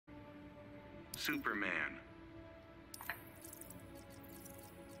Superman.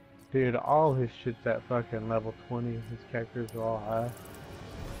 Dude, all his shit's at fucking level 20. His characters are all high.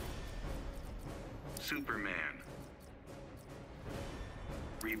 Superman.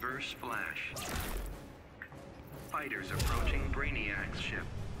 Reverse Flash. Fighters approaching Brainiac's ship.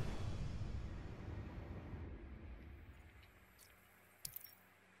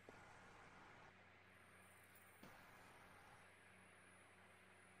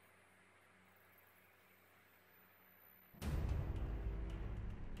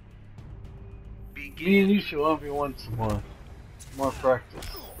 Me and you should 1v1 some more. More practice.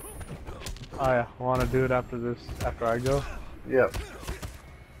 Oh yeah, wanna do it after this, after I go? Yep.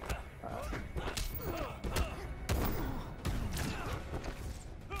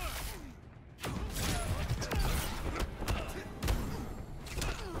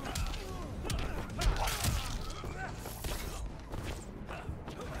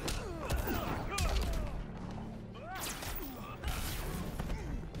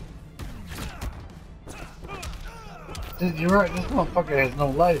 Dude, you're right, this motherfucker has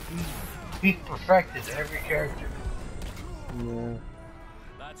no life. He's perfected every character. Yeah.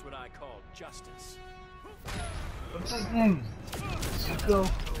 That's what I call justice. What's his name? Zuko?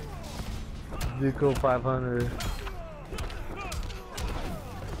 Zuko 500.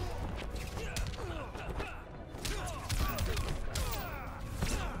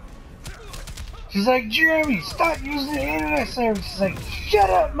 She's like, Jeremy, stop using the internet service. She's like, shut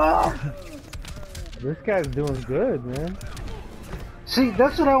up, Mom! This guy's doing good, man. See,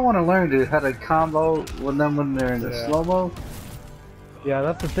 that's what I want to learn, dude. How to combo with them when they're in the slow-mo. Yeah,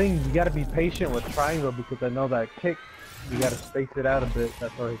 that's the thing. You gotta be patient with triangle because I know that kick, you gotta space it out a bit.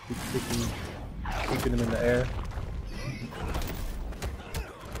 That's why he keeps keeping him in the air.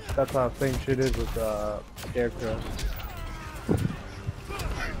 That's how the same shit is with Scarecrow.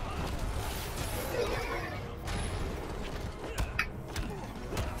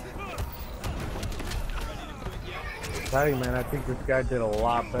 Man, I think this guy did a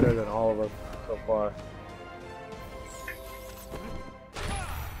lot better than all of us so far.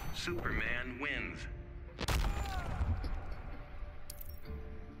 Superman wins.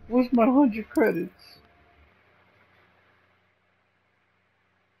 Where's my 100 credits?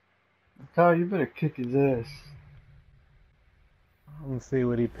 Kyle, you better kick his ass. Let's see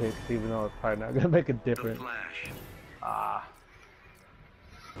what he picks, even though it's probably not gonna make a difference. The Flash. Ah.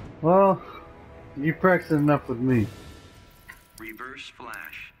 Well, you practiced enough with me. Reverse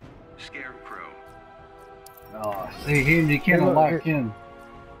Flash. Scarecrow. Oh, see him, you can't lock in.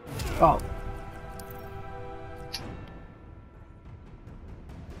 Oh.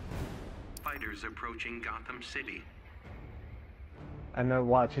 Fighters approaching Gotham City. I know,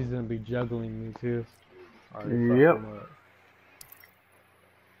 watch, he's gonna be juggling me too. Yep.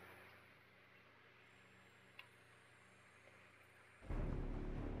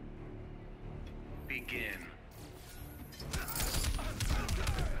 Begin.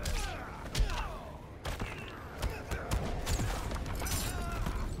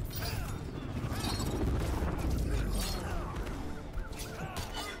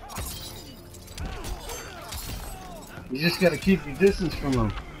 You just gotta keep your distance from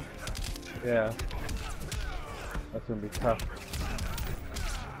him. Yeah. That's gonna be tough.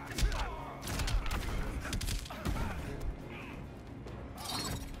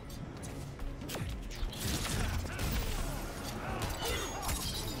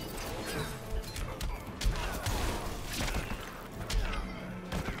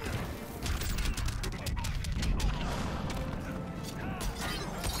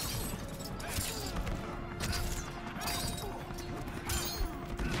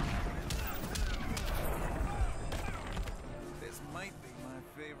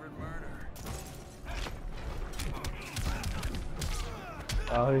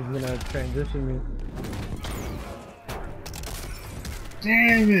 Oh, he's gonna transition me.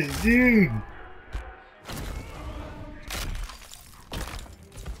 Damn it, dude!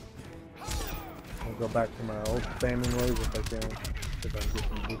 I'll go back to my old spamming ways if I can. If I can get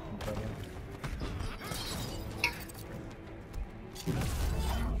some distance on him.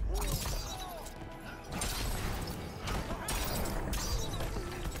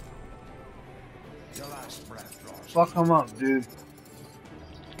 Fuck him up, dude.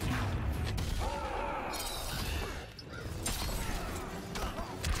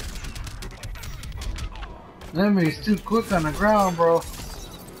 That means too quick on the ground, bro.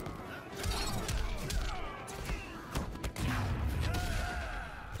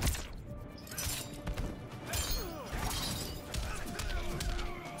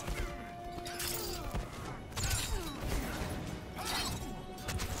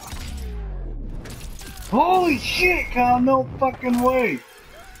 Holy shit, Kyle, no fucking way!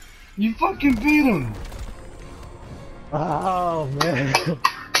 You fucking beat him! Oh man.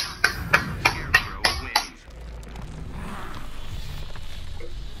 Scarecrow wins.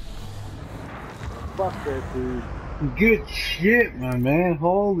 Fuck that dude. Good shit, my man.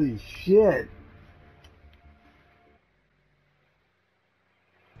 Holy shit.